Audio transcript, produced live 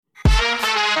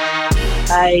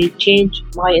I changed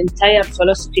my entire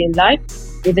philosophy in life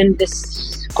within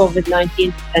this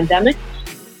COVID-19 pandemic.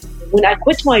 When I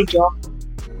quit my job,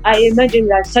 I imagined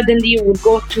that suddenly we'll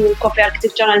go to coffee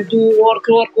architecture and do work,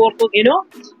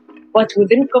 But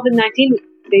within COVID-19,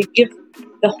 they give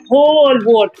the whole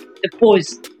world the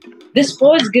pause. This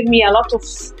pause gave me a lot of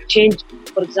change.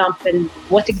 For example,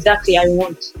 what exactly I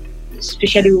want,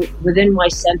 especially within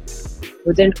myself,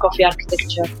 within coffee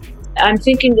architecture. I'm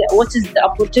thinking, what is the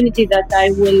opportunity that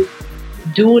I will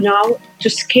do now to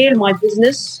scale my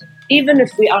business, even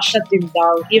if we are shutting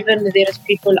down, even there is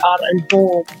people are at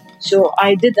home. So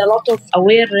I did a lot of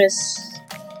awareness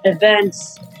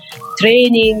events,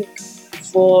 training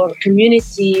for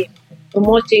community,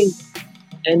 promoting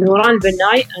Nooran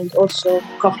Al-Banai and also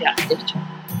coffee architecture.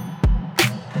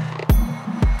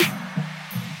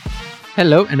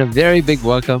 Hello, and a very big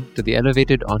welcome to the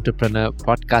Elevated Entrepreneur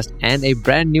podcast and a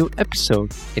brand new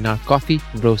episode in our Coffee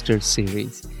Roasters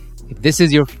series. If this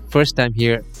is your first time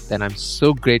here, then I'm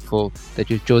so grateful that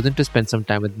you've chosen to spend some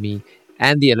time with me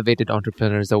and the elevated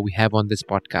entrepreneurs that we have on this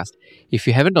podcast. If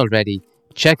you haven't already,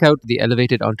 check out the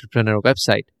Elevated Entrepreneur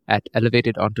website at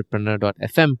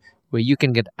elevatedentrepreneur.fm, where you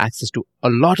can get access to a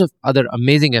lot of other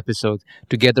amazing episodes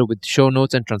together with show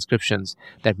notes and transcriptions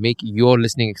that make your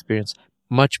listening experience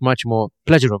much more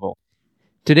pleasurable.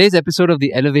 Today's episode of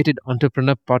the Elevated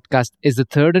Entrepreneur podcast is the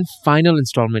third and final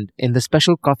installment in the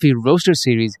special Coffee Roaster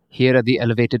series here at the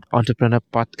Elevated Entrepreneur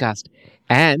podcast.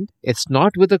 And it's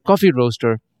not with a coffee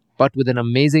roaster, but with an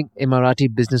amazing Emirati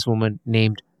businesswoman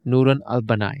named Nooran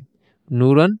Al-Banai.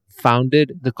 Nooran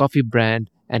founded the coffee brand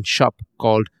and shop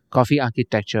called Coffee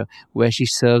Architecture, where she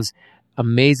serves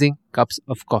amazing cups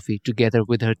of coffee together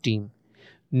with her team.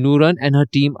 Nooran and her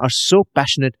team are so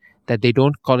passionate that they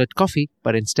don't call it coffee,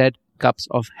 but instead cups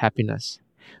of happiness.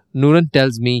 Nooran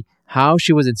tells me how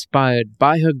she was inspired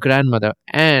by her grandmother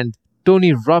and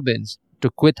Tony Robbins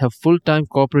to quit her full-time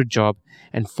corporate job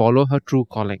and follow her true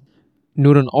calling.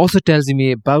 Nooran also tells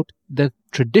me about the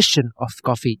tradition of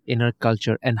coffee in her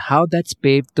culture and how that's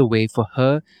paved the way for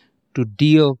her to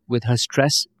deal with her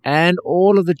stress and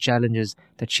all of the challenges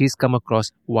that she's come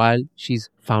across while she's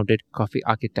founded Coffee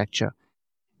Architecture.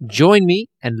 Join me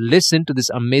and listen to this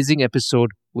amazing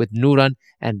episode with Nooran,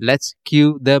 and let's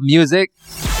cue the music.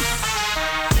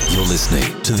 You're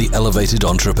listening to the Elevated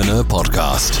Entrepreneur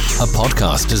Podcast, a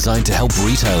podcast designed to help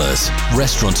retailers,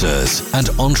 restaurateurs, and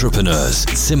entrepreneurs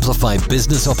simplify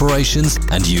business operations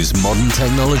and use modern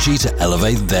technology to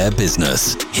elevate their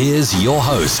business. Here's your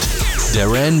host,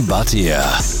 Darren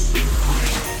Bhatia.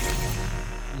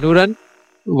 Nooran,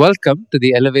 welcome to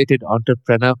the Elevated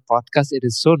Entrepreneur Podcast. It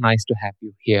is so nice to have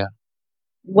you here.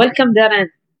 Welcome, Darren.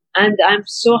 And I'm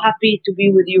so happy to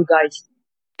be with you guys.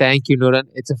 Thank you, Nooran.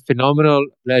 It's a phenomenal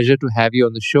pleasure to have you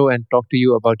on the show and talk to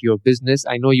you about your business.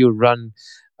 I know you run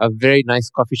a very nice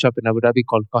coffee shop in Abu Dhabi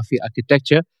called Coffee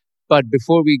Architecture. But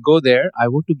before we go there, I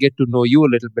want to get to know you a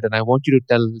little bit, and I want you to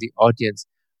tell the audience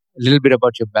a little bit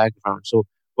about your background. So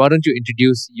why don't you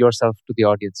introduce yourself to the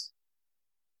audience?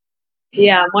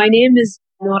 Yeah, my name is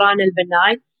Nooran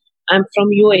Al-Banai. I'm from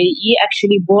UAE,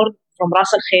 actually born from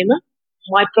Ras Al Khaimah.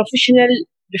 My professional,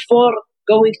 before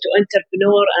going to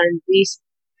entrepreneur and this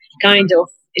kind of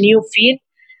new field,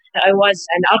 I was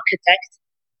an architect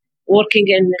working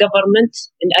in government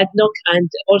in ADNOC and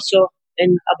also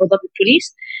in Abu Dhabi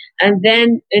Police. And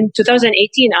then in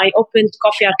 2018, I opened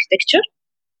Coffee Architecture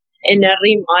in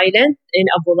Reem Island in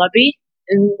Abu Dhabi.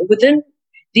 And within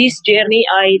this journey,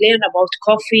 I learn about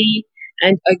coffee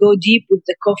and I go deep with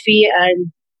the coffee.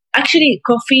 And actually,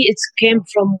 coffee it came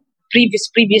from previous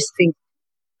thing.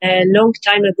 A long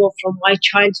time ago, from my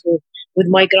childhood, with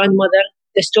my grandmother.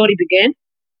 The story began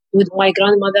with my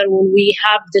grandmother when we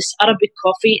have this Arabic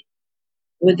coffee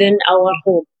within our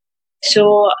home.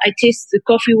 So I taste the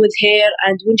coffee with her,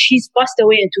 and when she's passed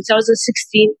away in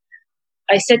 2016,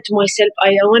 I said to myself,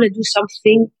 I want to do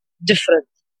something different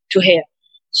to her.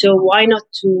 So why not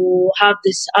to have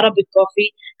this Arabic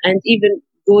coffee and even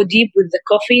go deep with the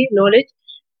coffee knowledge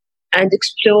and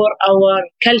explore our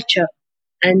culture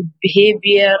and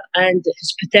behavior and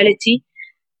hospitality.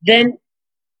 Then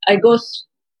I go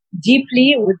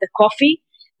deeply with the coffee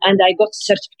and I got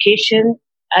certification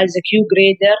as a Q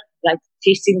grader, like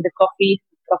tasting the coffee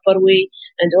the proper way,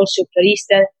 and also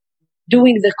barista,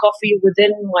 doing the coffee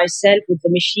within myself with the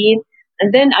machine.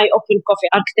 And then I opened Coffee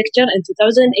Architecture in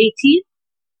 2018.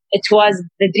 It was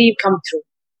the dream come true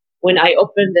when I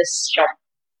opened this shop.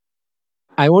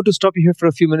 I want to stop you here for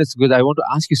a few minutes because I want to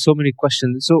ask you so many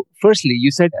questions. So firstly, you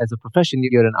said as a profession,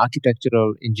 you're an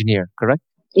architectural engineer, correct?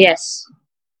 Yes.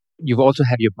 You've also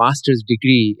had your master's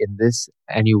degree in this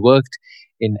and you worked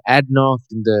in ADNOC,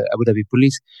 in the Abu Dhabi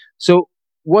Police. So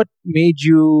what made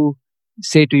you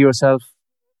say to yourself,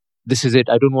 this is it,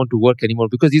 I don't want to work anymore?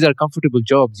 Because these are comfortable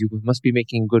jobs. You must be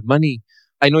making good money.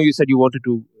 I know you said you wanted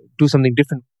to do something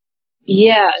different.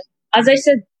 Yeah, as I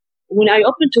said, when I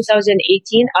opened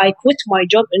 2018, I quit my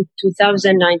job in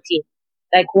 2019,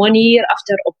 like 1 year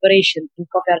after operation in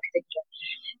coffee architecture.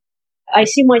 I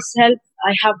see myself,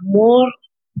 I have more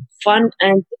fun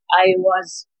and I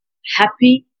was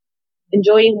happy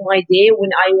enjoying my day when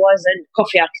I was in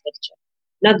coffee architecture,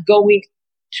 not going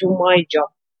to my job.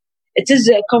 It is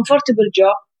a comfortable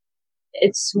job.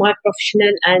 It's my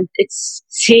professional and it's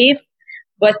safe,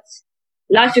 but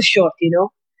life is short, you know.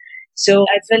 So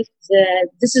I felt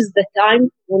this is the time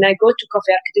when I go to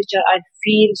coffee architecture, I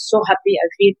feel so happy. I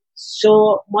feel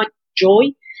so much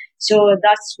joy. So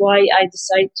that's why I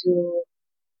decide to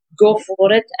go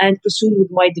for it and pursue with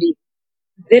my dream.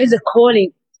 There is a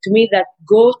calling to me that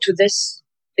go to this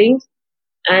thing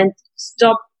and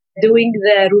stop doing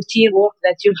the routine work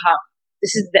that you have.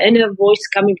 This is the inner voice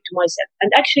coming to myself.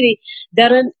 And actually,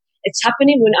 Darren, it's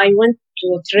happening when I went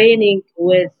to training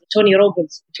with Tony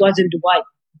Robbins. It was in Dubai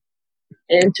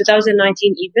in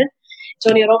 2019 even.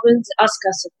 Tony Robbins asked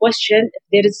us a question. If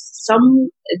there is some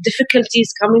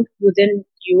difficulties coming within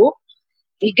you,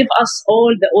 he give us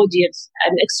all the audience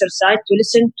an exercise to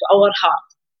listen to our heart.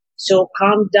 So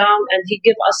calm down, and he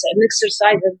give us an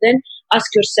exercise, and then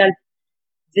ask yourself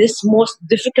this most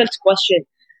difficult question.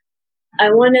 I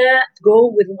wanna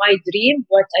go with my dream,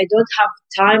 but I don't have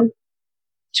time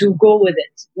to go with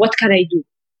it. What can I do?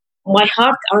 My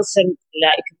heart answered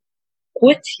like,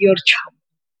 quit your job.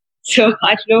 So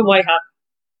I know my heart.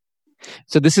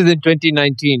 So this is in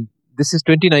 2019. This is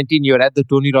 2019. You're at the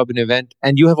Tony Robbins event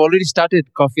and you have already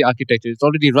started coffee architecture. It's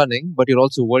already running, but you're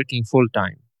also working full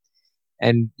time.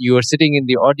 And you are sitting in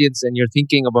the audience and you're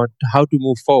thinking about how to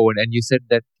move forward. And you said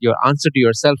that your answer to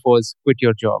yourself was quit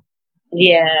your job.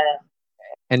 Yeah.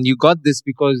 And you got this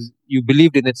because you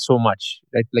believed in it so much,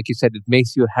 right? Like you said, it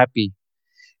makes you happy.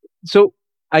 So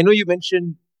I know you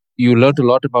mentioned you learned a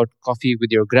lot about coffee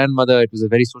with your grandmother. It was a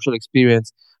very social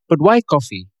experience. But why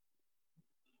coffee?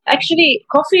 Actually,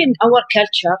 coffee in our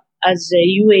culture as a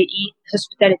UAE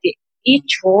hospitality,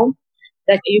 each home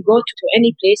that you go to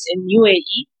any place in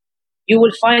UAE, you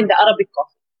will find the Arabic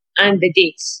coffee and the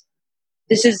dates.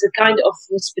 This is the kind of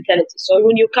hospitality. So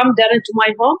when you come there into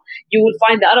my home, you will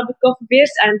find the Arabic coffee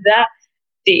beers and the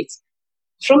dates.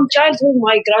 From childhood,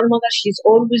 my grandmother, she's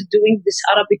always doing this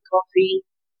Arabic coffee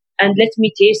and let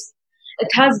me taste. It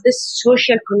has this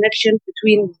social connection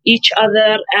between each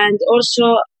other, and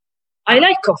also I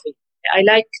like coffee. I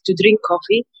like to drink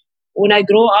coffee. When I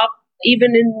grow up,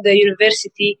 even in the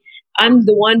university, I'm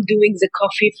the one doing the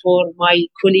coffee for my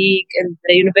colleague in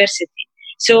the university.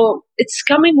 So it's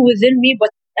coming within me, but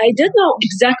I don't know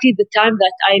exactly the time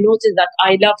that I noticed that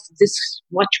I love this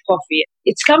much coffee.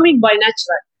 It's coming by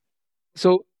natural.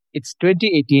 So it's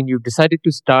 2018. You've decided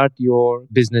to start your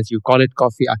business. You call it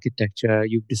coffee architecture.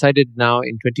 You've decided now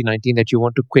in 2019 that you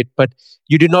want to quit, but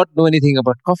you did not know anything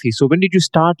about coffee. So when did you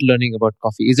start learning about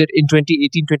coffee? Is it in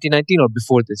 2018, 2019 or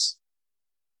before this?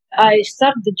 I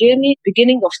started the journey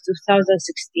beginning of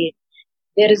 2016.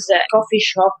 There is a coffee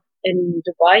shop in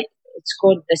Dubai. It's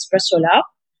called Espresso Lab.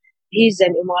 He's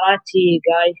an Emirati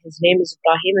guy. His name is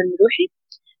Ibrahim Al-Muluhi.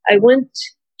 I went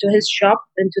to his shop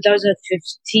in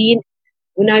 2015.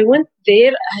 When I went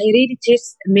there, I really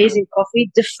tasted amazing coffee,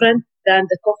 different than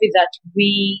the coffee that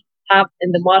we have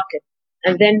in the market.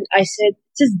 And then I said,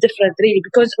 it is different really,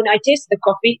 because when I taste the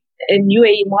coffee in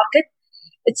UAE market,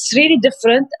 it's really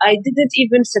different. I didn't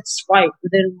even satisfy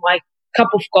within my cup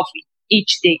of coffee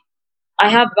each day. I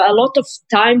have a lot of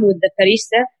time with the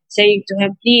barista saying to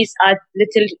him, please add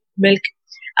little milk,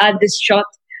 add this shot.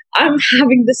 I'm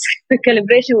having this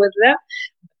calibration with them.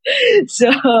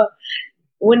 So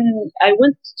when I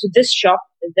went to this shop,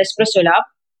 the Espresso Lab,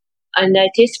 and I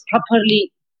taste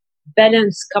properly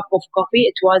balanced cup of coffee,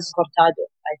 it was cortado,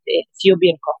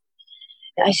 Ethiopian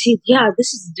coffee. I said, yeah,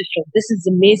 this is different. This is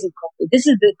amazing coffee. This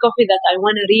is the coffee that I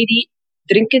want to really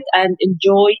drink it and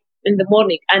enjoy in the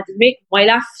morning and make my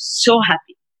life so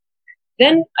happy.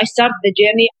 Then I started the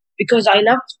journey because I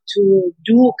love to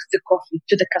do the coffee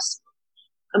to the customer.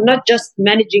 I'm not just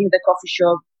managing the coffee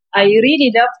shop. I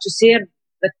really love to serve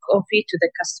the coffee to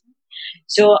the customer.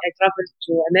 So I traveled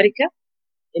to America,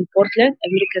 in Portland,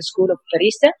 American School of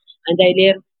Barista, and I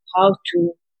learned how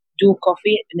to do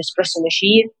coffee in espresso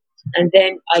machine. And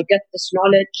then I got this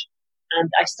knowledge and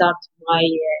I start my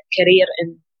career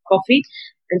in coffee.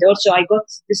 And also I got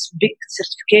this big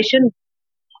certification.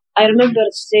 I remember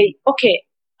say, okay,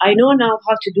 I know now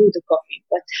how to do the coffee,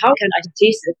 but how can I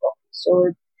taste the coffee?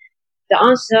 So the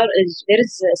answer is there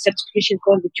is a certification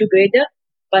called the Q Grader.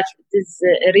 but it is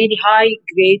a really high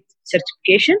grade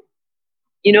certification.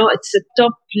 It's a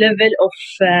top level of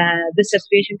the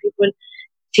certification. People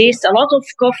taste a lot of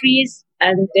coffees,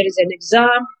 and there is an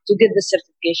exam to get the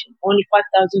certification. Only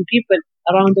 5,000 people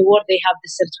around the world, they have the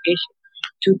certification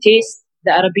to taste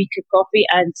the Arabica coffee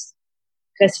and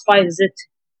classify is it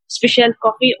special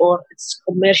coffee or it's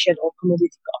commercial or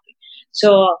commodity coffee.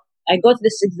 So I got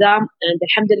this exam, and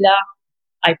alhamdulillah,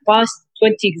 I passed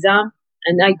 20 exam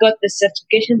and I got the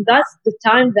certification. That's the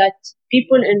time that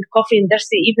people in coffee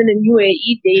industry, even in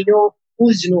UAE, they know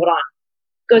who's Nouran,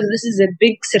 because this is a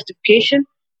big certification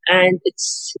and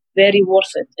it's very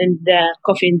worth it in the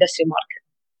coffee industry market.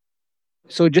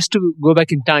 So just to go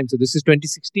back in time, so this is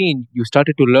 2016, you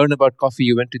started to learn about coffee,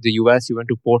 you went to the US, you went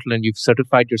to Portland, you've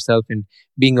certified yourself in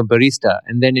being a barista.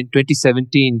 And then in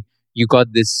 2017, you got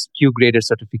this Q grader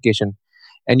certification.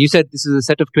 And you said this is a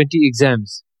set of 20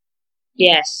 exams.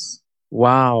 Yes.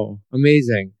 Wow,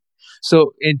 amazing.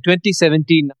 So in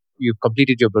 2017, you've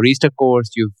completed your barista course,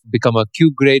 you've become a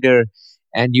Q grader,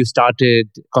 and you started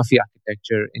coffee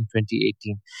architecture in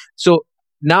 2018. So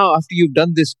now after you've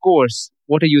done this course,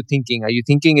 what are you thinking? Are you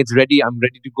thinking it's ready? I'm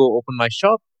ready to go open my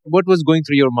shop? What was going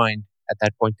through your mind at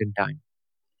that point in time?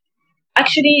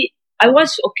 Actually, I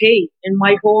was okay in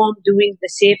my home doing the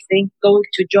same thing, going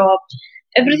to job.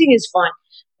 Everything is fine.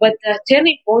 But the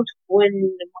turning point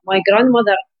when my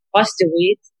grandmother passed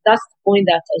away, that's the point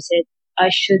that I said I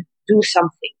should do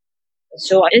something.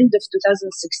 So at the end of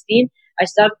 2016, I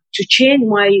started to change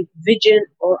my vision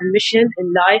or mission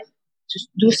in life to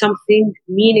do something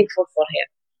meaningful for her.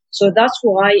 So that's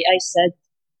why I said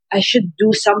I should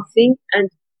do something. And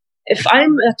if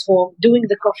I'm at home doing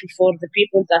the coffee for the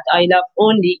people that I love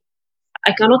only,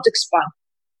 I cannot expand.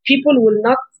 People will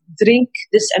not drink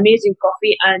this amazing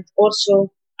coffee, and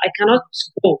also I cannot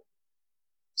go.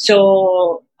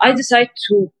 So I decided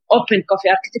to open coffee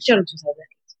architecture in 2008.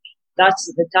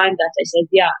 That's the time that I said,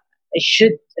 yeah, I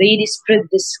should really spread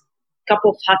this cup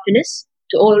of happiness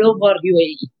to all over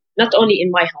UAE, not only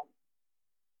in my home.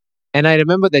 And I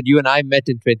remember that you and I met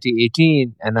in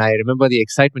 2018, and I remember the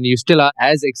excitement. You still are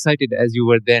as excited as you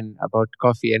were then about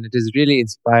coffee, and it is really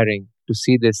inspiring to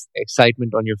see this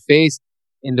excitement on your face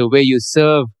in the way you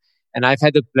serve. And I've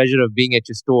had the pleasure of being at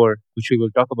your store, which we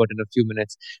will talk about in a few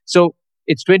minutes. So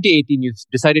it's 2018, you've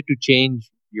decided to change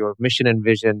your mission and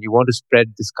vision. You want to spread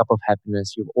this cup of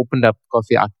happiness. You've opened up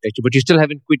coffee architecture, but you still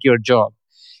haven't quit your job.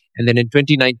 And then in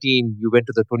 2019, you went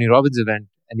to the Tony Robbins event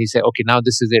and you said, okay, now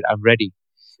this is it. I'm ready.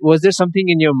 Was there something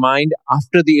in your mind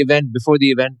after the event, before the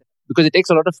event? Because it takes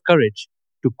a lot of courage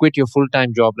to quit your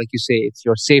full-time job. Like you say, it's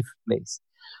your safe place.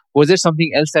 Was there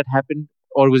something else that happened?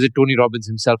 Or was it Tony Robbins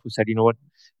himself who said, you know what,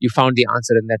 you found the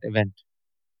answer in that event?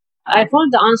 I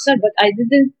found the answer, but I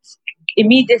didn't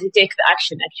immediately take the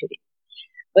action, actually.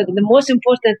 But the most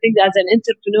important thing as an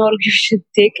entrepreneur, you should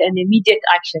take an immediate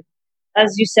action.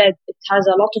 As you said, it has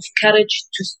a lot of courage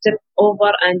to step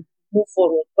over and move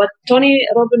forward. But Tony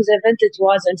Robbins' event, it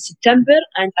was in September,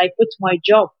 and I quit my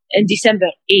job in December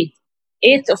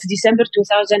 8th of December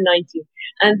 2019.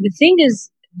 And the thing is,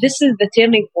 this is the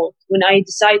turning point when I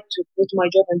decide to quit my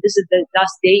job, and this is the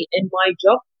last day in my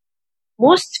job.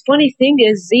 Most funny thing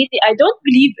is, really, I don't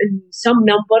believe in some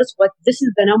numbers, but this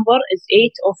is the number, is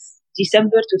 8th of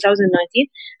December 2019.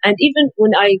 And even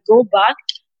when I go back,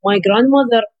 my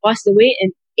grandmother passed away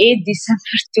in 8th December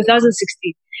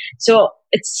 2016. So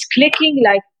it's clicking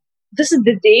like this is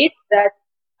the date that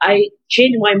I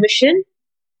changed my mission.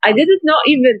 I didn't know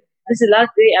even this is the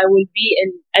last day I will be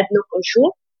in Adnoc on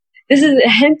Shore. This is a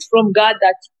hint from God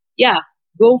that, yeah,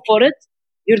 go for it.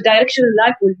 Your direction in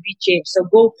life will be changed. So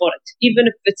go for it, even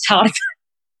if it's hard.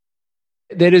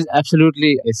 There is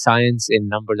absolutely a science in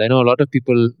numbers. I know a lot of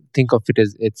people think of it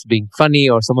as it's being funny,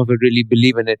 or some of it really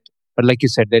believe in it. But like you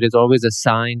said, there is always a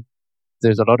sign.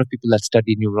 There's a lot of people that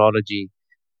study neurology.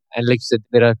 And like you said,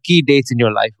 there are key dates in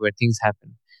your life where things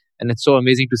happen. And it's so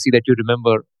amazing to see that you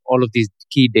remember all of these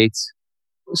key dates.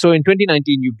 So in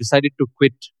 2019, you've decided to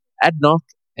quit Adnoc,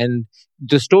 and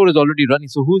the store is already running.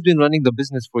 So who's been running the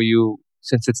business for you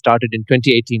since it started in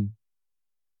 2018?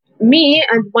 Me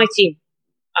and my team.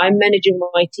 I'm managing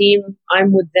my team.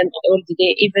 I'm with them all the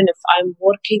day, even if I'm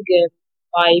working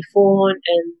by phone,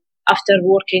 and after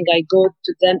working, I go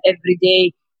to them every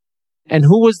day. And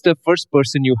who was the first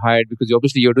person you hired? Because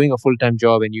obviously you're doing a full-time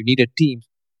job and you need a team.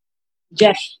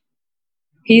 Jeff.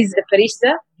 He's the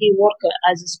barista. He works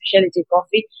as a specialty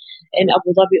coffee in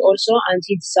Abu Dhabi also, and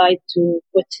he decided to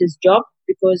quit his job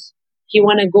because he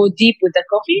want to go deep with the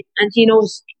coffee, and he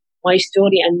knows my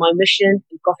story and my mission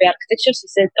in coffee architecture. So he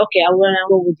said, okay, I want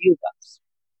to go with you guys.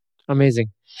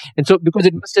 Amazing. And so, because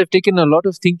it must have taken a lot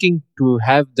of thinking to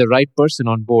have the right person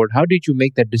on board, how did you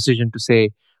make that decision to say,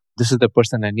 this is the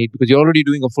person I need? Because you're already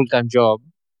doing a full time job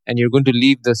and you're going to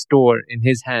leave the store in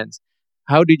his hands.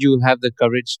 How did you have the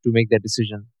courage to make that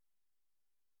decision?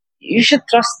 You should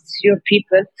trust your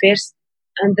people first.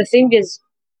 And the thing is,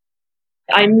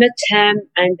 I met him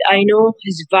and I know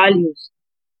his values.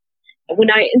 When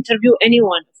I interview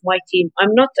anyone of my team,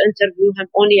 I'm not interviewing him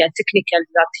only a technical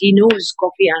that he knows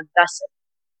coffee and that's it.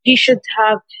 He should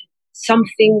have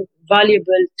something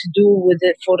valuable to do with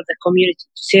it for the community,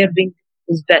 serving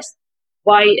his best.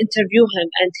 By interview him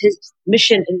and his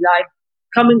mission in life,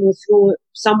 coming with through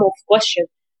some of questions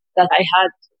that I had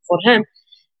for him,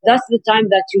 that's the time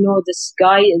that you know this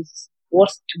guy is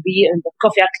worth to be in the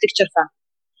coffee architecture family.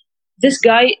 This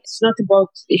guy, it's not about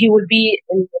he will be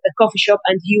in the coffee shop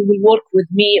and he will work with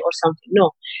me or something.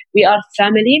 No, we are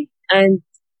family, and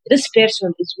this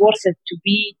person is worth it to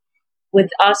be with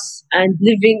us and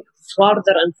living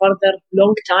further and further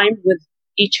long time with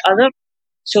each other.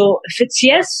 So if it's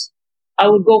yes, I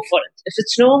will go for it. If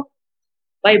it's no,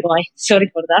 bye bye.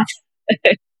 Sorry for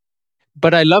that.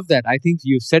 But I love that. I think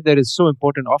you said that is so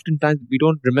important. Oftentimes we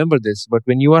don't remember this, but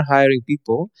when you are hiring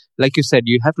people, like you said,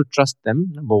 you have to trust them,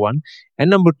 number one. And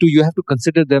number two, you have to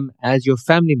consider them as your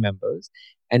family members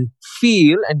and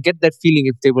feel and get that feeling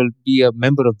if they will be a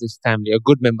member of this family, a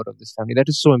good member of this family. That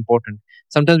is so important.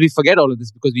 Sometimes we forget all of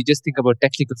this because we just think about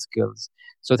technical skills.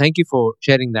 So thank you for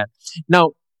sharing that.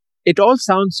 Now, it all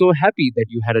sounds so happy that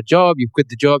you had a job, you quit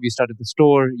the job, you started the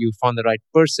store, you found the right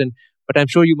person. But I'm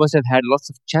sure you must have had lots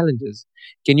of challenges.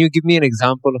 Can you give me an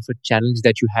example of a challenge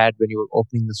that you had when you were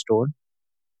opening the store?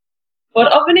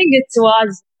 For opening, it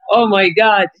was, oh my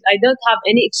God, I don't have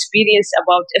any experience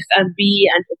about F&B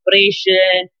and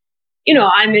operation. You know,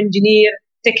 I'm engineer,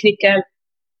 technical,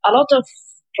 a lot of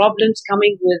problems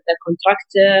coming with the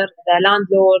contractor, the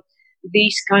landlord,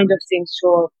 these kind of things.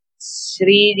 So it's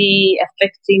really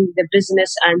affecting the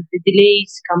business and the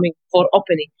delays coming for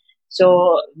opening.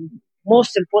 So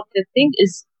most important thing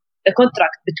is the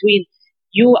contract between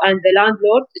you and the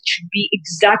landlord. It should be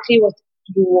exactly what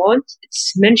you want.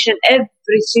 It's mentioned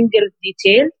every single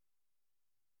detail,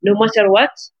 no matter what.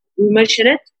 We mention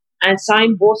it and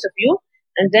sign both of you,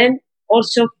 and then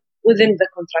also within the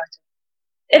contract.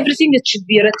 Everything it should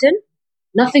be written,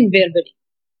 nothing verbally.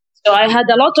 So I had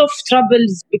a lot of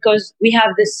troubles because we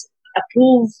have this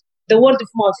approved, the word of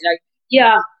mouth, like,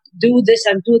 yeah, do this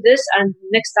and do this, and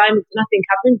next time nothing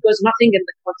happened because nothing in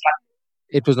the contract.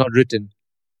 It was not written.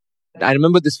 I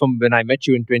remember this from when I met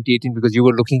you in 2018 because you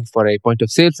were looking for a point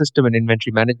of sale system and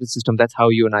inventory management system. That's how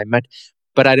you and I met.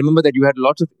 But I remember that you had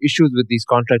lots of issues with these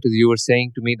contractors. You were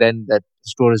saying to me then that the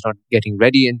store is not getting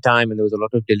ready in time and there was a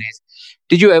lot of delays.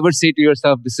 Did you ever say to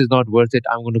yourself, this is not worth it,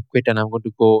 I'm going to quit and I'm going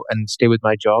to go and stay with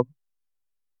my job?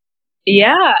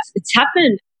 Yeah, it's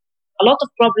happened. A lot of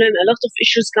problem, a lot of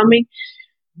issues coming.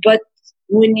 But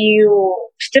when you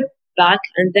step back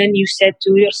and then you said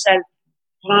to yourself,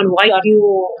 Ron, why are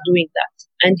you doing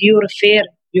that? And you refer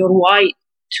your why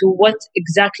to what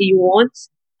exactly you want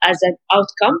as an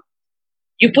outcome,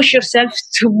 you push yourself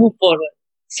to move forward.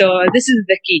 So this is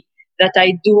the key that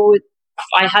I do.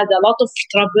 I had a lot of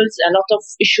troubles, a lot of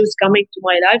issues coming to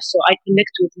my life. So I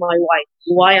connect with my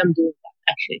why I'm doing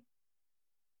that actually.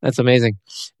 That's amazing.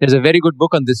 There's a very good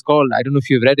book on this called, I don't know if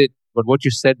you've read it, but what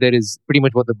you said there is pretty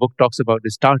much what the book talks about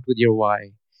is start with your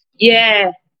why.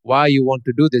 Yeah. Why you want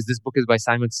to do this. This book is by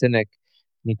Simon Sinek.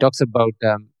 And he talks about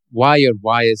why your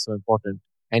why is so important.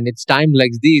 And it's time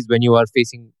like these when you are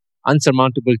facing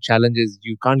unsurmountable challenges,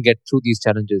 you can't get through these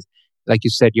challenges. Like you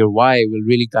said, your why will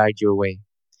really guide your way.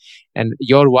 And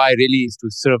your why really is to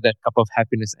serve that cup of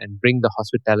happiness and bring the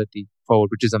hospitality forward,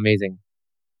 which is amazing.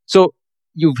 So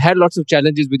you've had lots of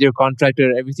challenges with your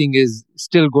contractor. Everything is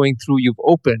still going through. You've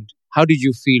opened. How did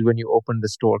you feel when you opened the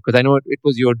store? Because I know it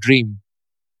was your dream.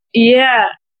 Yeah,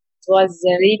 it was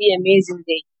a really amazing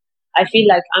day. I feel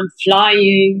like I'm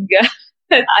flying.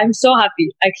 I'm so happy,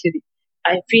 actually.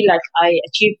 I feel like I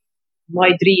achieved my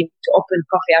dream to open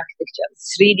coffee architecture.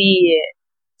 It's really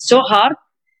so hard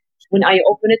when I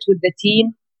open it with the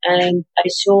team and I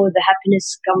saw the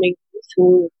happiness coming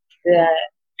through the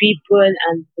people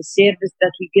and the service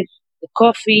that we give the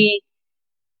coffee.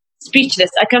 Speechless.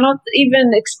 I cannot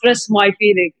even express my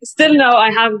feeling. Still now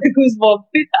I have the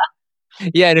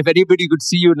goosebumps. Yeah, and if anybody could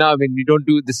see you now, I mean,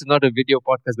 this is not a video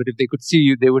podcast, but if they could see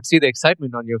you, they would see the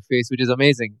excitement on your face, which is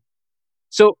amazing.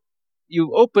 So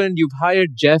you've opened, you've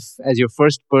hired Jeff as your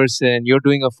first person, you're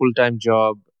doing a full-time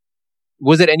job.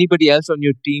 Was there anybody else on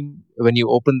your team when you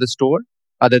opened the store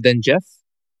other than Jeff?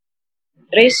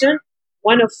 Rayson,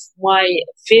 one of my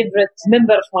favorite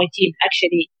member of my team,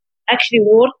 actually. actually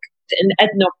worked in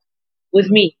ADNOC with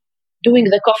me, doing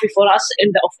the coffee for us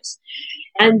in the office.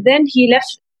 And then he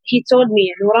left. He told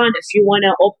me, Nuran, if you want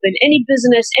to open any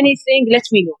business, anything, let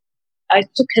me know. I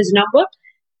took his number,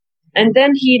 and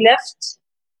then he left.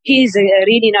 He's a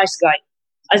really nice guy.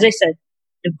 As I said,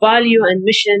 the value and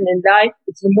mission in life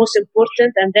is the most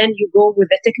important, and then you go with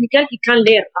the technical, he can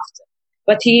learn after.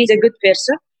 But he is a good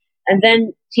person. And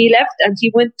then he left and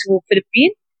he went to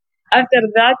Philippines. After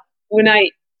that, when I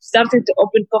started to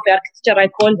open Coffee Architecture, I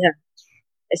called him.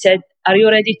 I said, are you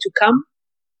ready to come?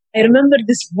 I remember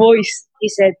this voice. He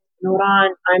said, Nuran,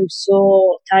 I'm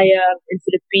so tired in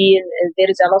Philippines, and there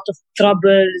is a lot of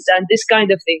troubles and this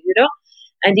kind of thing,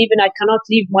 and even I cannot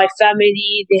leave my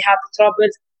family, they have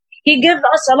troubles. He gave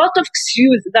us a lot of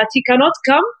excuse that he cannot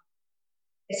come.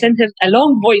 I sent him a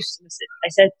long voice message. I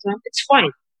said to him, it's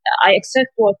fine. I accept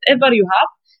whatever you have,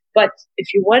 but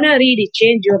if you want to really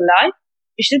change your life,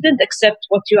 you shouldn't accept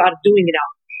what you are doing now.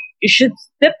 You should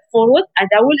step forward, and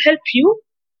I will help you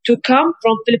to come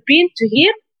from Philippines to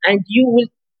here, and you will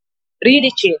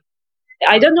really change.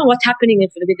 I don't know what's happening in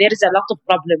Philippines. There is a lot of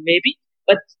problem maybe,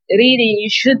 but really you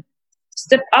should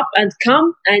step up and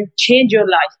come and change your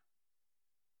life.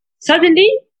 Suddenly,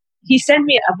 he sent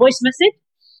me a voice message,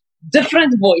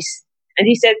 different voice. And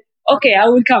he said, okay, I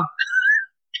will come.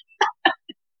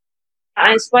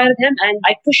 I inspired him and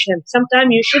I pushed him.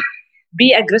 Sometimes you should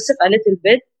be aggressive a little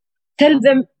bit. Tell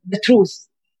them the truth.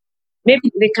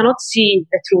 Maybe they cannot see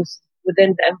the truth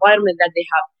within the environment that they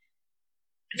have.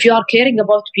 If you are caring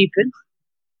about people,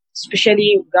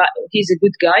 especially he's a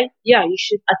good guy, yeah, you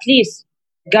should at least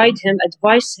guide him,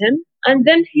 advise him, and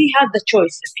then he had the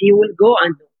choice if he will go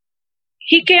and do.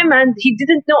 He came and he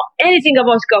didn't know anything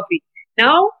about coffee.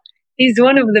 Now he's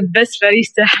one of the best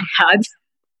baristas I had.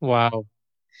 Wow.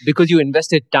 Because you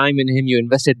invested time in him, you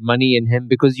invested money in him,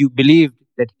 because you believed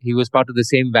that he was part of the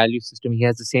same value system. He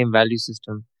has the same value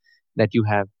system that you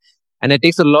have. And it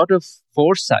takes a lot of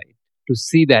foresight to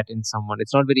see that in someone.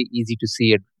 It's not very easy to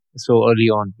see it so early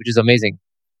on, which is amazing.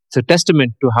 It's a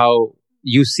testament to how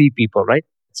you see people, right?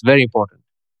 It's very important.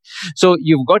 So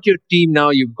you've got your team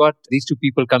now, you've got these two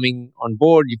people coming on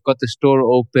board, you've got the store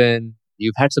open,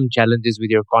 you've had some challenges with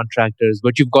your contractors,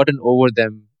 but you've gotten over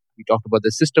them. We talked about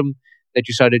the system that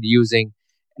you started using.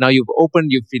 Now you've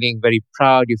opened, you're feeling very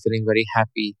proud, you're feeling very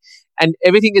happy, and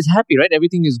everything is happy, right?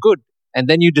 Everything is good. And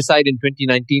then you decide in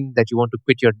 2019 that you want to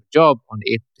quit your job on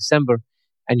 8th December,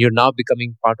 and you're now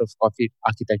becoming part of Coffee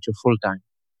Architecture full time.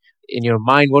 In your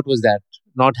mind, what was that?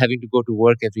 Not having to go to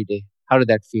work every day. How did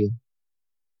that feel?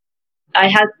 I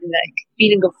had like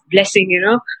feeling of blessing,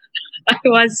 I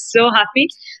was so happy.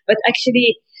 But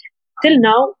actually, till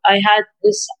now, I had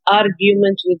this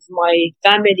argument with my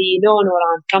family. No,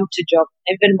 Noran, come to job.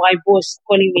 Even my boss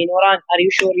calling me, Noran, are you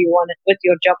sure you want to quit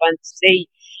your job and stay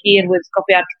here with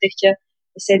Coffee Architecture?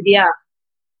 I said, yeah.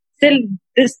 Till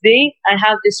this day, I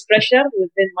have this pressure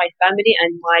within my family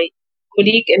and my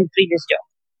colleague in previous job.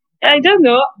 I don't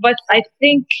know, but I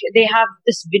think they have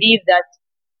this belief that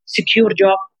secure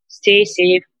job, stay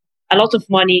safe, a lot of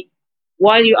money,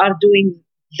 while you are doing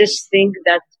this thing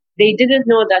that they didn't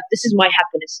know that this is my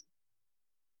happiness.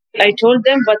 I told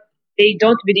them, but they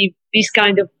don't believe this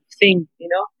kind of thing,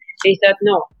 They thought,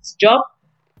 no, it's job,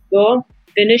 go,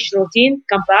 finish routine,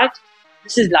 come back,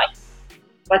 this is life.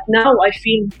 But now I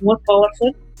feel more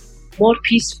powerful, more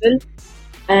peaceful,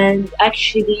 and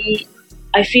actually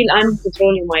I feel I'm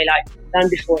controlling my life than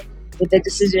before with the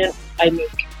decision I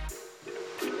make.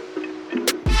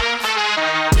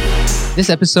 This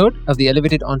episode of the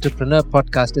Elevated Entrepreneur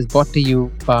podcast is brought to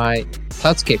you by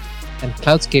Cloudscape and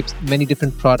Cloudscape's many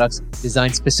different products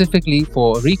designed specifically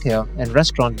for retail and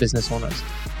restaurant business owners.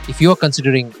 If you are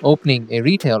considering opening a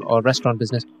retail or restaurant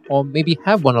business, or maybe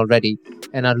have one already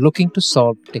and are looking to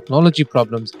solve technology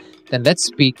problems, then let's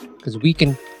speak, because we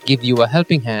can give you a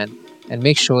helping hand and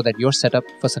make sure that you're set up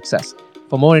for success.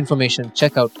 For more information,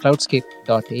 check out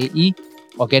cloudscape.ae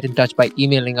or get in touch by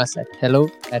emailing us at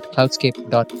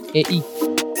hello@cloudscape.ae.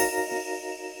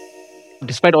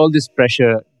 Despite all this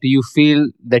pressure, do you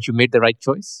feel that you made the right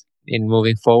choice in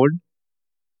moving forward?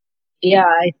 Yeah,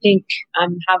 I think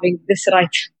I'm having this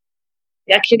right.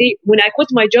 Actually, when I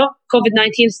quit my job,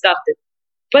 COVID-19 started.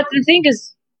 But the thing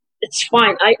is, it's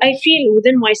fine. I feel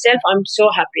within myself, I'm so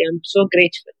happy. I'm so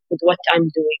grateful with what I'm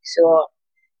doing. So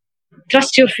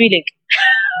trust your feeling.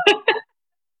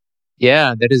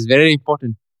 Yeah, that is very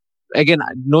important. Again,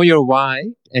 know your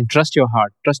why and trust your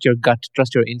heart, trust your gut,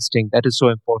 trust your instinct. That is so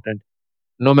important,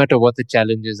 no matter what the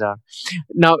challenges are.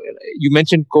 Now, you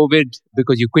mentioned COVID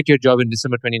because you quit your job in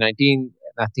December 2019.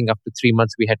 I think after 3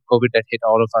 months, we had COVID that hit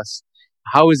all of us.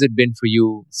 How has it been for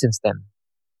you since then?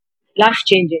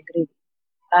 life-changing, really.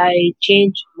 I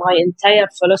changed my entire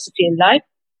philosophy in life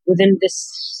within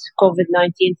this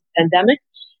COVID-19 pandemic.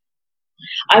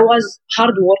 I was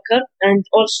hard worker and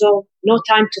also no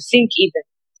time to think even,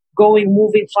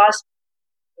 moving fast.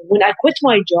 When I quit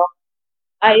my job,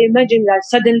 I imagine that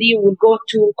suddenly we'll go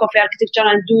to coffee architecture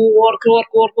and do work.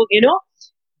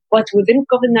 But within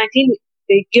COVID-19,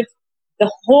 they give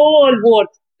the whole world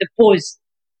the pause.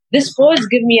 This pause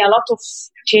give me a lot of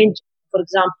change. For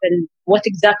example, what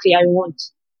exactly I want,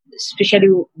 especially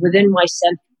within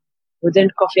myself, within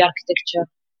coffee architecture.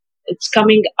 It's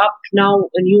coming up now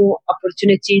new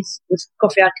opportunities with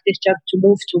coffee architecture to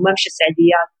move to Mamsha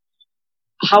Saadiyat.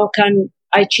 How can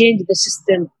I change the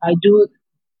system?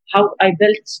 How I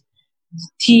built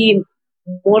team,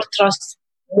 more trust,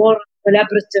 more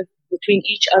collaborative between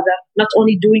each other, not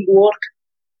only doing work.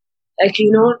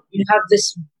 You have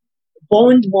this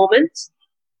bond moment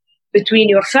between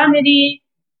your family,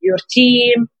 your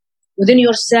team, within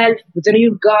yourself, within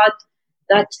your God,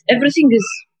 that everything is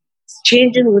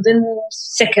changing within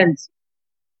seconds,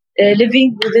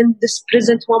 living within this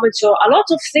present moment. So a lot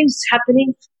of things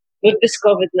happening with this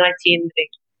COVID-19 thing.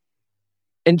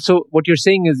 And so what you're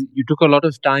saying is you took a lot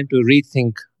of time to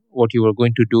rethink what you were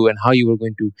going to do and how you were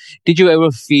going to. Did you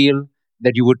ever feel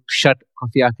that you would shut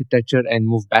coffee architecture and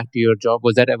move back to your job?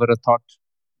 Was that ever a thought?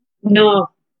 No,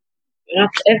 not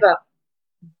ever.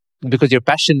 Because your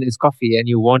passion is coffee and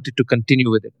you wanted to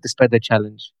continue with it despite the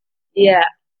challenge. Yeah.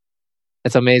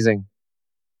 That's amazing.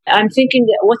 I'm thinking,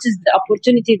 what is the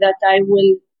opportunity that I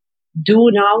will do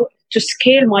now to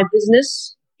scale my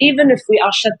business, even if we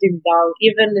are shutting down,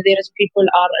 even there is people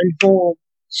are at home.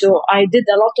 So I did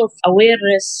a lot of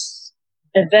awareness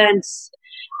events,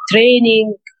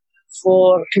 training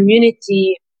for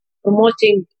community,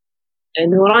 promoting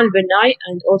Nouran Al-Banai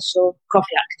and also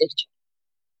coffee architecture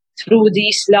through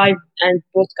these live and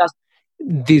broadcast.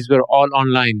 These were all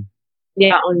online?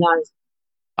 Yeah, online.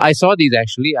 I saw these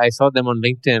actually. I saw them on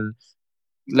LinkedIn.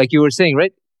 Like you were saying,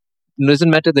 right? It doesn't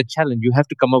matter the challenge. You have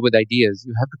to come up with ideas.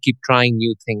 You have to keep trying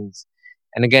new things.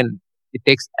 And again, it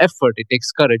takes effort, it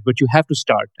takes courage, but you have to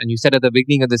start. And you said at the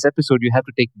beginning of this episode, you have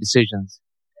to take decisions.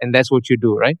 And that's what you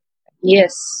do, right?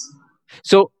 Yes.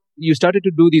 So you started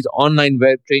to do these online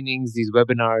web trainings, these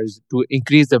webinars to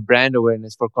increase the brand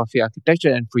awareness for coffee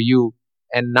architecture and for you.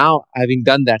 And now, having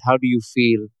done that, how do you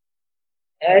feel?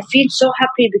 I feel so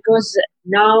happy because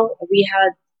now we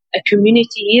had a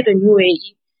community here in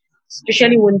UAE,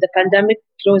 especially when the pandemic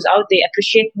closed out, they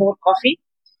appreciate more coffee.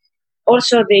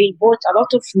 Also, they bought a lot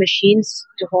of machines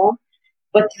to home,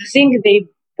 but the thing they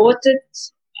bought it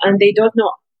and they don't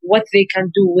know what they can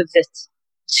do with it.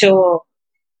 So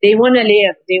they want to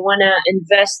live, they want to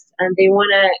invest, and they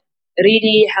want to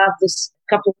really have this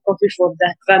cup of coffee for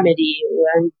the family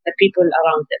and the people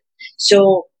around them.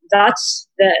 So that's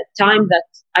the time that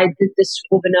I did this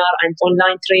webinar and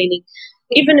online training.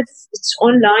 Even if it's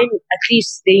online, at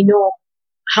least they know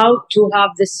how to have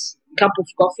this cup of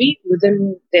coffee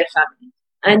within their family.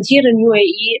 And here in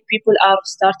UAE, people are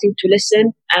starting to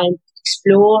listen and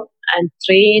explore and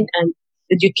train and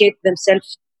educate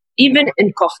themselves, even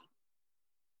in coffee.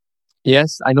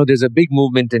 Yes, I know there's a big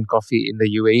movement in coffee in the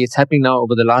UAE. It's happening now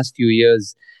over the last few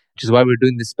years, which is why we're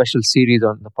doing this special series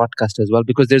on the podcast as well,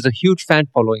 because there's a huge fan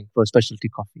following for specialty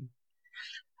coffee.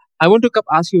 I want to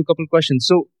ask you a couple of questions.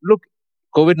 So, look,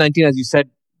 COVID-19, as you said,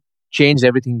 changed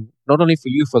everything, not only for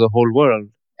you, for the whole world.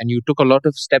 And you took a lot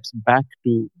of steps back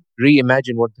to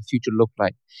reimagine what the future looked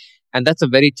like. And that's a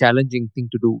very challenging thing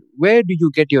to do. Where do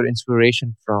you get your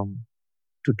inspiration from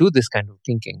to do this kind of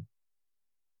thinking?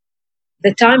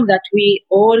 The time that we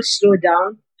all slow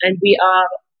down and we are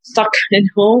stuck at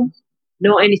home,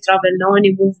 no any travel, no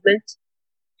any movement.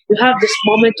 You have this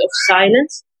moment of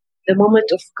silence, the moment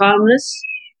of calmness.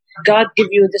 God give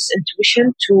you this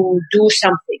intuition to do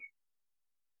something.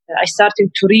 I started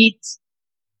to read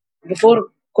before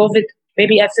COVID.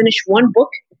 Maybe I finished one book,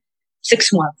 6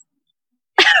 months.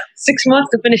 6 months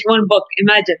to finish one book,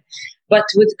 imagine. But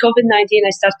with COVID-19, I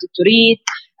started to read.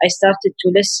 I started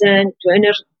to listen to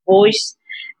inner voice,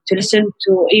 to listen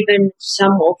to even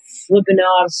some of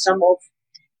webinars, some of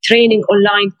training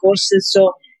online courses.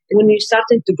 So when you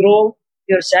started to grow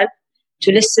yourself,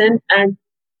 to listen, and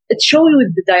it shows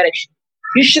you the direction.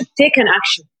 You should take an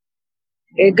action.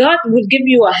 God will give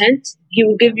you a hint. He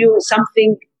will give you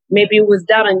something, maybe with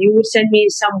Darren. You will send me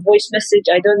some voice message.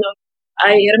 I don't know.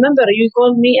 I remember you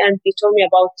called me and you told me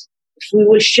about if we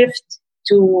will shift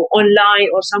to online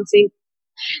or something.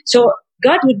 So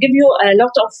God will give you a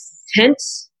lot of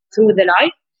hints through the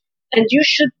life, and you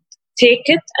should take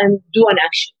it and do an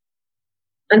action.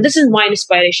 And this is my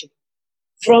inspiration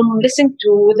from listening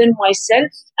to within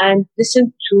myself and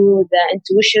listen to the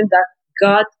intuition that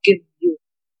God gives you.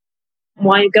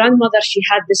 My grandmother, she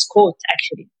had this quote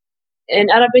actually. In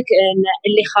Arabic,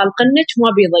 اللي خالقنك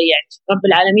ما بيضيعك. رب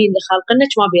العالمين اللي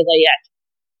خالقنك ما بيضيعك.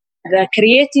 The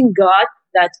creating God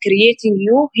that creating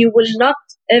you, He will not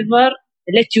ever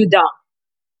let you down.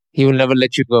 He will never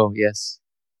let you go, yes.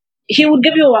 He will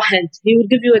give you a hint. He will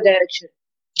give you a direction.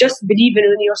 Just believe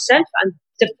in yourself and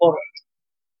step forward.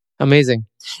 Amazing.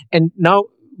 And now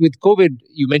with COVID,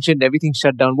 you mentioned everything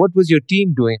shut down. What was your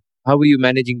team doing? How were you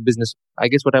managing business? I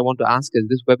guess what I want to ask is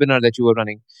this webinar that you were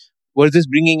running, was this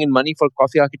bringing in money for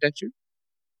Coffee Architecture?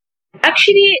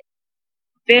 Actually,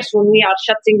 first, when we are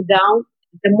shutting down,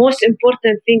 the most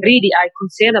important thing really I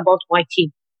concern about my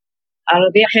team.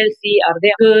 Are they healthy? Are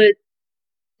they good?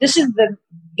 This is the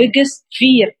biggest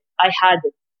fear I had.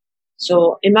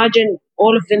 So imagine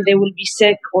all of them, they will be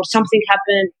sick or something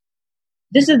happen.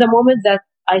 This is the moment that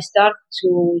I start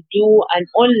to do an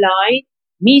online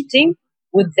meeting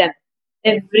with them.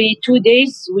 Every 2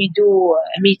 days, we do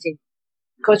a meeting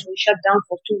because we shut down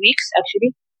for 2 weeks,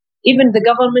 actually. Even the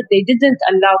government, they didn't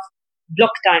allow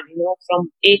block time,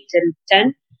 from 8 till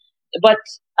 10. But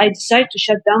I decided to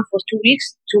shut down for 2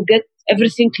 weeks to get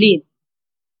everything clean.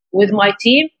 With my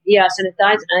team,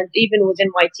 sanitize, and even within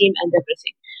my team and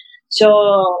everything. So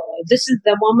this is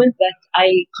the moment that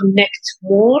I connect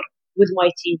more with my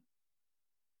team.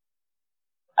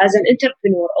 As an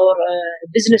entrepreneur or a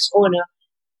business owner,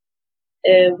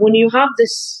 when you have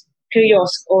this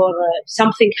chaos or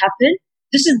something happen,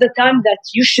 this is the time that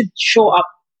you should show up.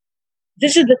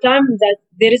 This is the time that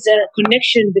there is a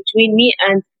connection between me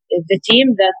and the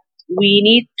team that we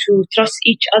need to trust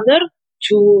each other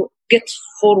to get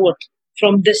forward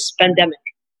from this pandemic.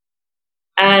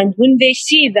 And when they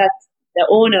see that the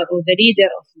owner or the leader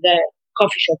of the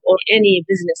coffee shop or any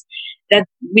business, that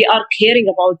we are caring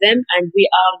about them and we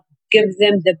are give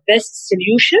them the best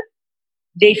solution,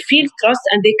 they feel trust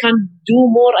and they can do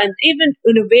more and even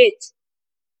innovate.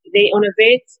 They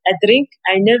innovate a drink.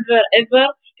 I never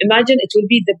ever imagine it will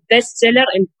be the best seller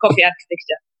in coffee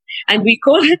architecture. And we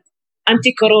call it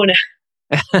anti-corona.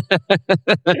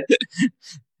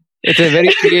 It's a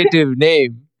very creative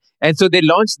name. And so they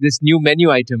launched this new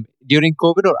menu item during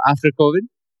COVID or after COVID?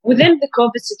 Within the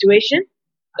COVID situation,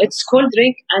 it's cold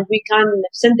drink and we can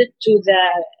send it to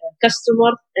the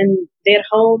customer in their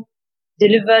home,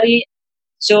 delivery.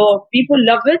 So people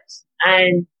love it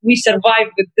and we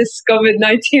survived with this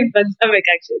COVID-19 pandemic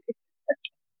actually.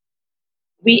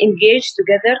 We engage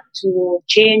together to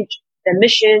change the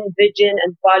mission, vision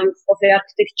and value of the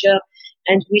architecture,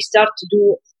 and we start to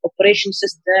do operation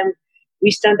system.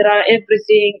 We standardize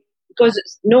everything because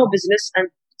it's no business and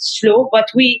slow, but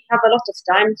we have a lot of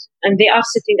time and they are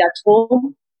sitting at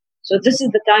home. So this is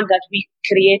the time that we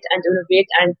create and innovate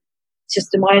and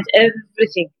systemize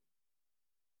everything.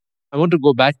 I want to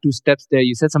go back 2 steps there.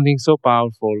 You said something so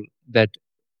powerful that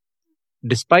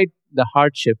despite the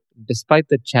hardship, despite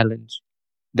the challenge,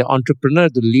 the entrepreneur,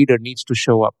 the leader needs to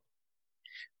show up.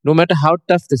 No matter how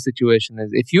tough the situation is,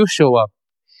 if you show up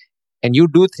and you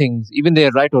do things, even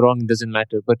they're right or wrong, it doesn't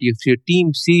matter. But if your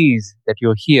team sees that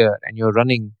you're here and you're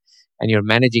running and you're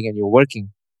managing and you're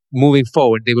working, moving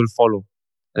forward, they will follow.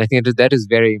 And I think that is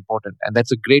very important. And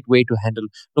that's a great way to handle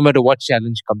no matter what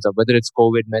challenge comes up, whether it's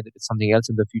COVID, whether it's something else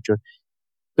in the future.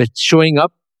 But showing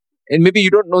up, and maybe you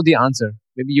don't know the answer.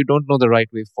 Maybe you don't know the right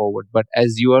way forward. But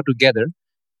as you are together,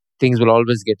 things will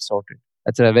always get sorted.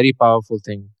 That's a very powerful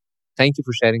thing. Thank you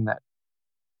for sharing that.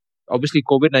 Obviously,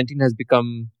 COVID-19 has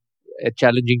become a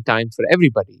challenging time for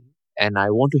everybody. And I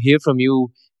want to hear from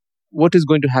you, what is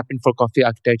going to happen for coffee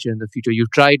architecture in the future?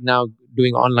 You've tried now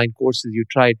doing online courses. You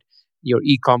tried your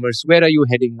e-commerce. Where are you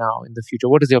heading now in the future?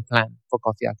 What is your plan for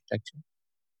coffee architecture?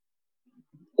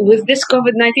 With this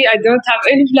COVID-19, I don't have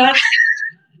any plan.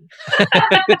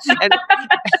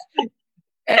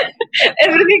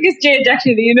 Everything is changed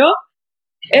actually,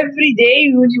 Every day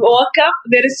when you wake up,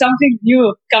 there is something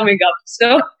new coming up.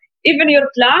 So even your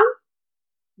plan,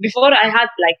 before I had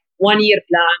like 1 year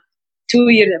plan, 2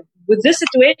 years. With this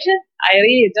situation, I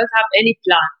really don't have any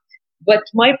plan. But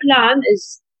my plan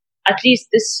is at least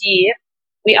this year,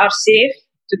 we are safe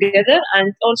together.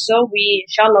 And also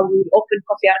inshallah, we will open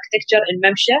coffee architecture in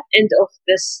Memsha end of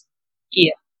this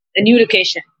year, a new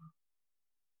location.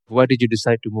 Why did you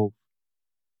decide to move?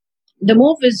 The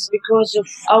move is because of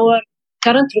our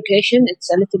current location. It's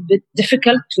a little bit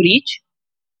difficult to reach.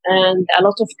 And a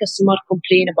lot of customers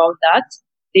complain about that.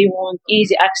 They want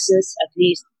easy access, at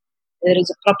least there is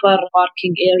a proper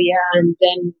parking area and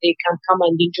then they can come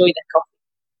and enjoy the coffee.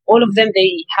 All of them,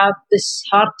 they have this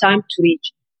hard time to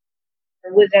reach.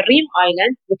 With the Reem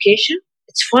Island location,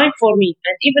 it's fine for me.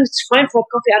 And even it's fine for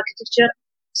coffee architecture.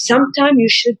 Sometimes you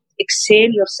should excel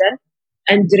yourself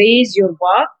and raise your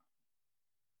bar,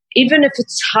 even if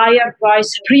it's higher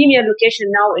price, premium location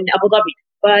now in Abu Dhabi.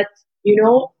 But,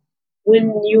 when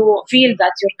you feel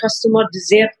that your customer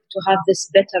deserves to have this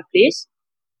better place,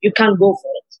 you can go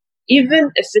for it.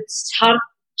 Even if it's hard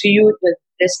to you with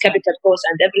this capital cost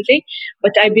and everything.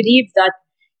 But I believe that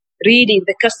really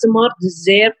the customer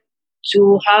deserves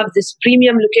to have this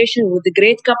premium location with a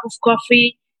great cup of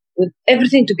coffee, with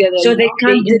everything together. So they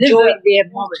can enjoy their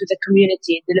moment to the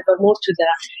community, deliver more to the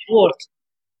world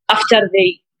after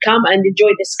they come and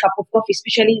enjoy this cup of coffee,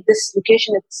 especially this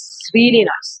location. It's really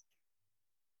nice.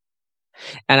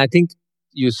 And I think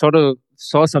you sort of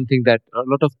saw something that a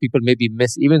lot of people maybe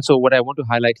miss. Even so, what I want to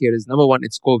highlight here is, number one,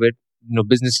 it's COVID.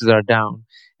 Businesses are down,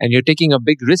 and you're taking a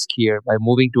big risk here by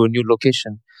moving to a new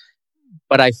location.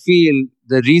 But I feel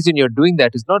the reason you're doing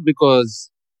that is not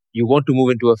because you want to move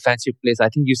into a fancy place. I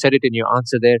think you said it in your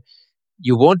answer there.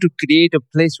 You want to create a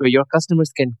place where your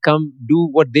customers can come do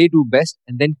what they do best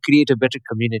and then create a better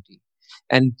community.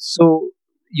 And so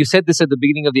you said this at the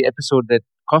beginning of the episode, that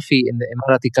coffee in the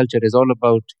Emirati culture is all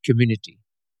about community.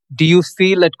 Do you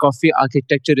feel that coffee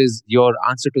architecture is your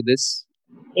answer to this?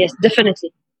 Yes,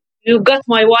 definitely. You got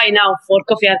my why now for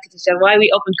coffee architecture, why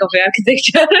we open coffee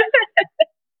architecture.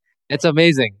 That's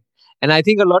amazing. And I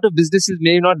think a lot of businesses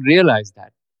may not realize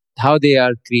that, how they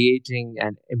are creating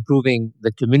and improving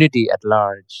the community at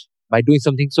large by doing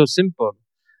something so simple.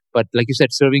 But like you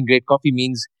said, serving great coffee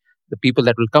means the people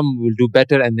that will come will do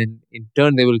better, and then in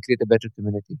turn, they will create a better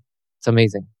community. It's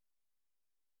amazing.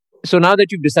 So now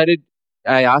that you've decided,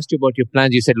 I asked you about your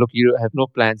plans. You said, look, you have no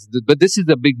plans, but this is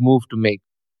a big move to make.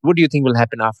 What do you think will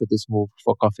happen after this move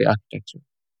for coffee architecture?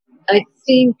 I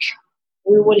think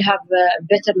we will have a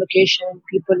better location.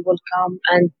 People will come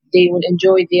and they will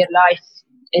enjoy their life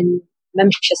in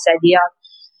Mamsha Sadia.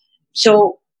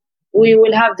 So we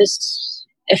will have this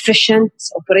efficient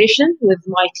operation with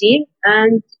my team.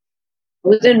 And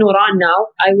within Nuran now,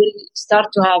 I will start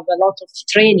to have a lot of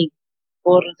training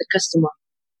for the customer.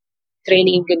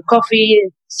 Training in coffee,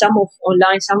 some of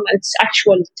online, some it's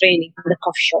actual training in the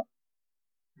coffee shop.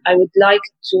 I would like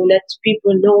to let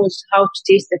people know how to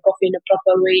taste the coffee in a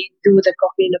proper way, do the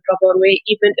coffee in a proper way,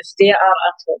 even if they are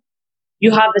at home. You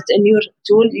have it in your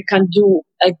tool, you can do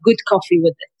a good coffee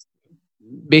with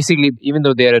it. Basically, even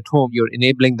though they're at home, you're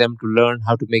enabling them to learn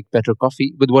how to make better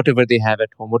coffee with whatever they have at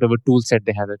home, whatever tool set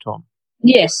they have at home.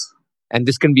 Yes. And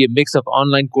this can be a mix of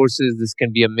online courses. This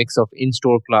can be a mix of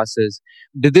in-store classes.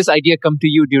 Did this idea come to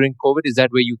you during COVID? Is that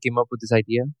where you came up with this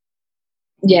idea?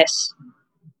 Yes.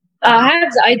 I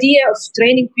had the idea of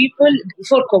training people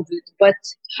before COVID, but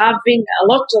having a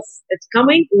lot of it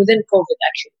coming within COVID,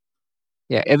 actually.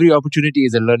 Yeah, every opportunity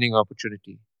is a learning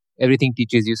opportunity. Everything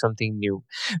teaches you something new.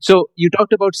 So you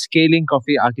talked about scaling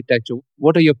coffee architecture.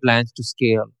 What are your plans to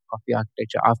scale coffee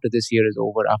architecture after this year is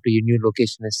over, after your new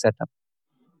location is set up?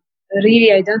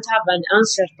 Really, I don't have an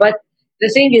answer, but the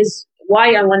thing is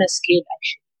why I want to scale,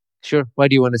 actually. Sure. Why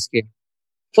do you want to scale?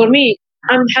 For me,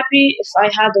 I'm happy if I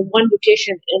had one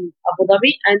location in Abu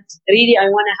Dhabi, and really I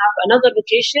want to have another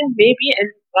location maybe in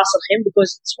Ras Al Khaimah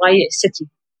because it's my city.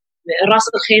 Ras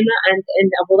Al Khaimah and in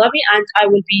Abu Dhabi, and I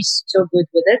will be so good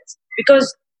with it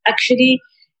because actually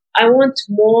I want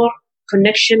more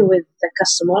connection with the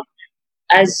customer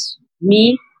as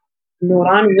me,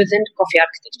 Nuran, within coffee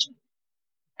architecture.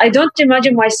 I don't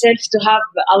imagine myself to have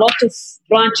a lot of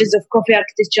branches of coffee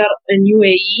architecture in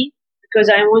UAE because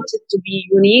I want it to be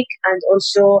unique and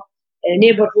also a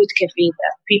neighborhood cafe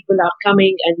that people are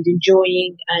coming and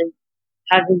enjoying and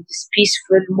having this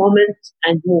peaceful moment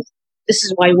and move. This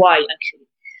is my why, actually.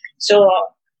 So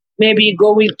maybe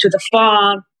going to the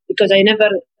farm because I never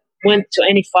went to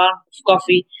any farm of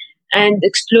coffee and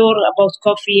explore about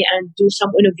coffee and do some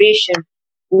innovation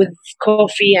with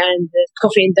coffee and the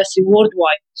coffee industry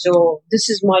worldwide. So this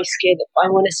is my scale. If I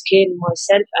want to scale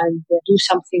myself and do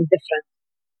something different.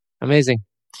 Amazing.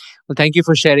 Well, thank you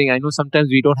for sharing. I know sometimes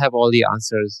we don't have all the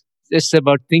answers. It's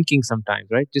about thinking sometimes,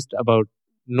 right? Just about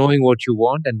knowing what you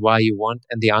want and why you want,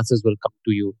 and the answers will come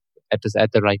to you at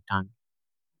the right time.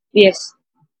 Yes.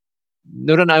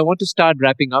 Nuran, I want to start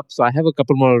wrapping up. So I have a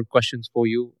couple more questions for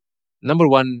you. Number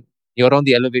one, you're on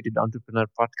the Elevated Entrepreneur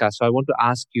podcast. So I want to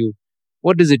ask you,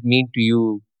 what does it mean to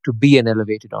you to be an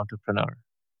elevated entrepreneur?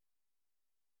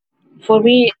 For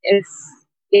me, if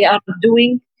they are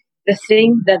doing the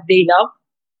thing that they love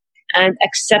and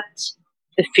accept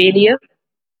the failure,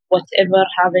 whatever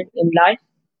happened in life,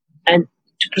 and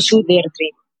to pursue their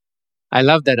dream. I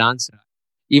love that answer.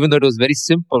 Even though it was very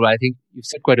simple, I think you've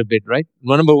said quite a bit, right?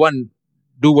 Well, number one,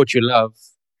 do what you love.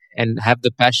 and have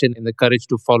the passion and the courage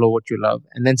to follow what you love.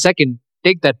 And then second,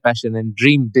 take that passion and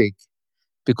dream big,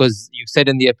 because you said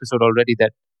in the episode already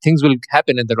that things will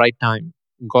happen at the right time.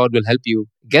 God will help you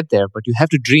get there, but you have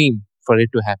to dream for it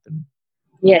to happen.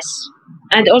 Yes.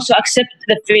 And also accept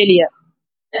the failure.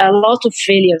 A lot of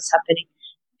failures happening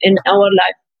in our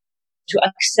life. To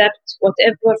accept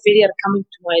whatever failure coming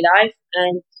to my life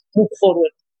and move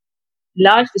forward.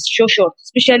 Life is so short,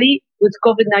 especially with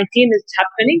COVID-19 is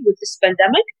happening with this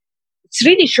pandemic. It's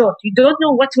really short. You don't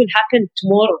know what will happen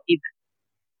tomorrow even.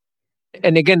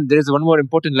 And again, there is one more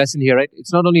important lesson here, right?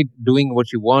 It's not only doing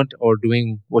what you want or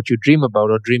doing what you dream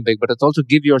about or dream big, but it's also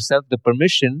give yourself the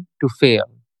permission to fail.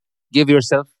 Give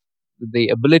yourself the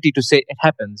ability to say it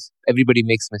happens. Everybody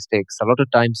makes mistakes. A lot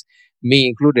of times, me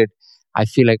included, I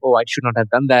feel like, oh, I should not have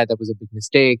done that. That was a big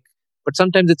mistake. But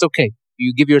sometimes it's okay.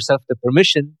 You give yourself the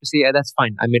permission to say, yeah, that's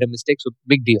fine. I made a mistake, so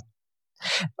big deal.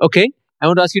 Okay, I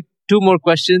want to ask you two more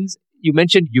questions. You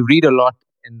mentioned you read a lot.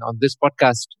 And on this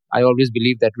podcast, I always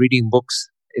believe that reading books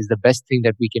is the best thing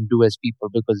that we can do as people,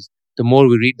 because the more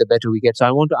we read, the better we get. So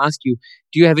I want to ask you,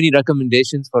 do you have any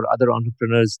recommendations for other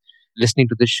entrepreneurs listening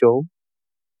to this show?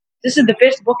 This is the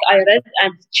first book I read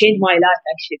and it changed my life,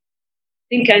 actually.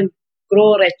 Think and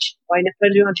Grow Rich by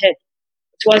Napoleon Hill.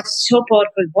 It was so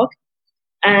powerful book.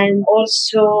 And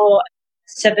also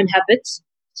 7 Habits,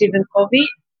 Stephen Covey,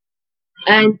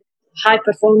 and High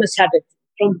Performance Habit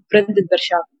from Brendan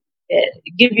Burchard.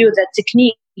 Give you the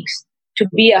techniques to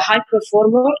be a high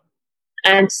performer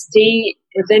and stay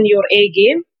within your A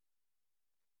game.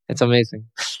 That's amazing.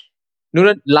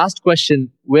 Nooran, last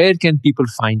question. Where can people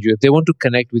find you? If they want to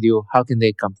connect with you, how can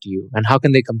they come to you? And how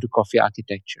can they come to Coffee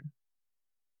Architecture?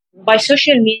 By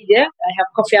social media, I have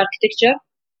Coffee Architecture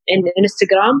in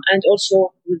Instagram and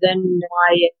also within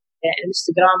my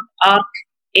Instagram,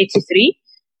 ARC83.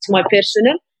 It's my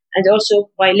personal. And also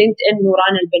by LinkedIn,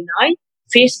 Nooran Al-Bannai.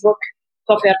 Facebook,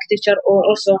 Coffee Architecture, or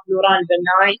also Nooran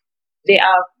Al-Bannai. They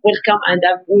are welcome and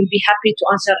I will be happy to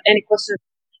answer any questions.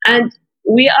 And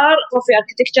we are Coffee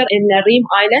Architecture in Reem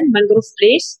Island, Mangrove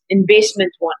Place, in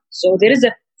basement 1. So there is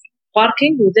a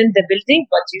parking within the building,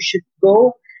 but you should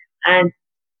go and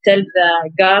tell the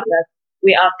guard that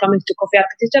we are coming to Coffee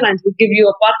Architecture and we'll give you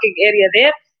a parking area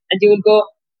there and you will go to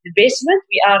the basement.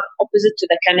 We are opposite to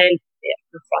the canal there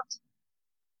in front.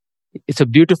 It's a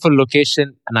beautiful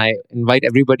location and I invite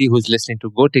everybody who's listening to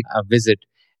go take a visit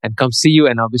and come see you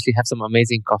and obviously have some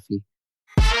amazing coffee.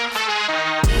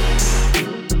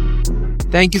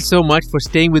 Thank you so much for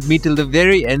staying with me till the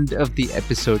very end of the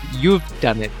episode. You've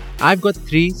done it. I've got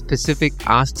 3 specific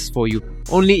asks for you,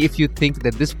 only if you think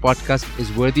that this podcast is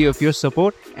worthy of your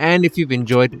support and if you've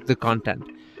enjoyed the content.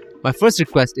 My first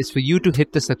request is for you to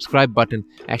hit the subscribe button.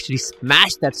 Actually,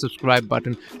 smash that subscribe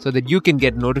button so that you can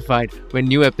get notified when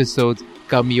new episodes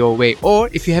come your way. Or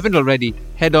if you haven't already,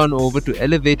 head on over to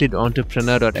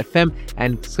elevatedentrepreneur.fm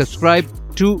and subscribe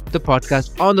to the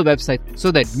podcast on the website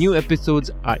so that new episodes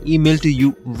are emailed to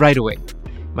you right away.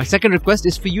 My second request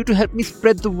is for you to help me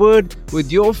spread the word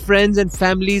with your friends and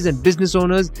families and business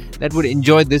owners that would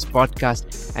enjoy this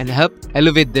podcast and help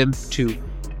elevate them too.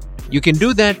 You can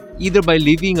do that either by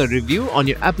leaving a review on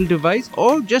your Apple device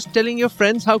or just telling your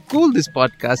friends how cool this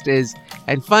podcast is.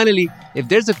 And finally, if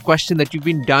there's a question that you've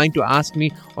been dying to ask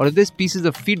me or if there's pieces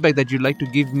of feedback that you'd like to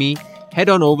give me, head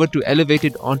on over to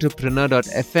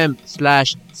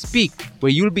elevatedentrepreneur.fm/speak,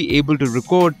 where you'll be able to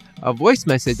record a voice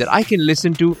message that I can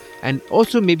listen to and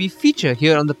also maybe feature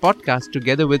here on the podcast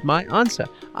together with my answer.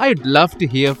 I'd love to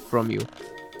hear from you.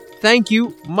 Thank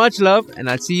you, much love, and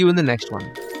I'll see you in the next one.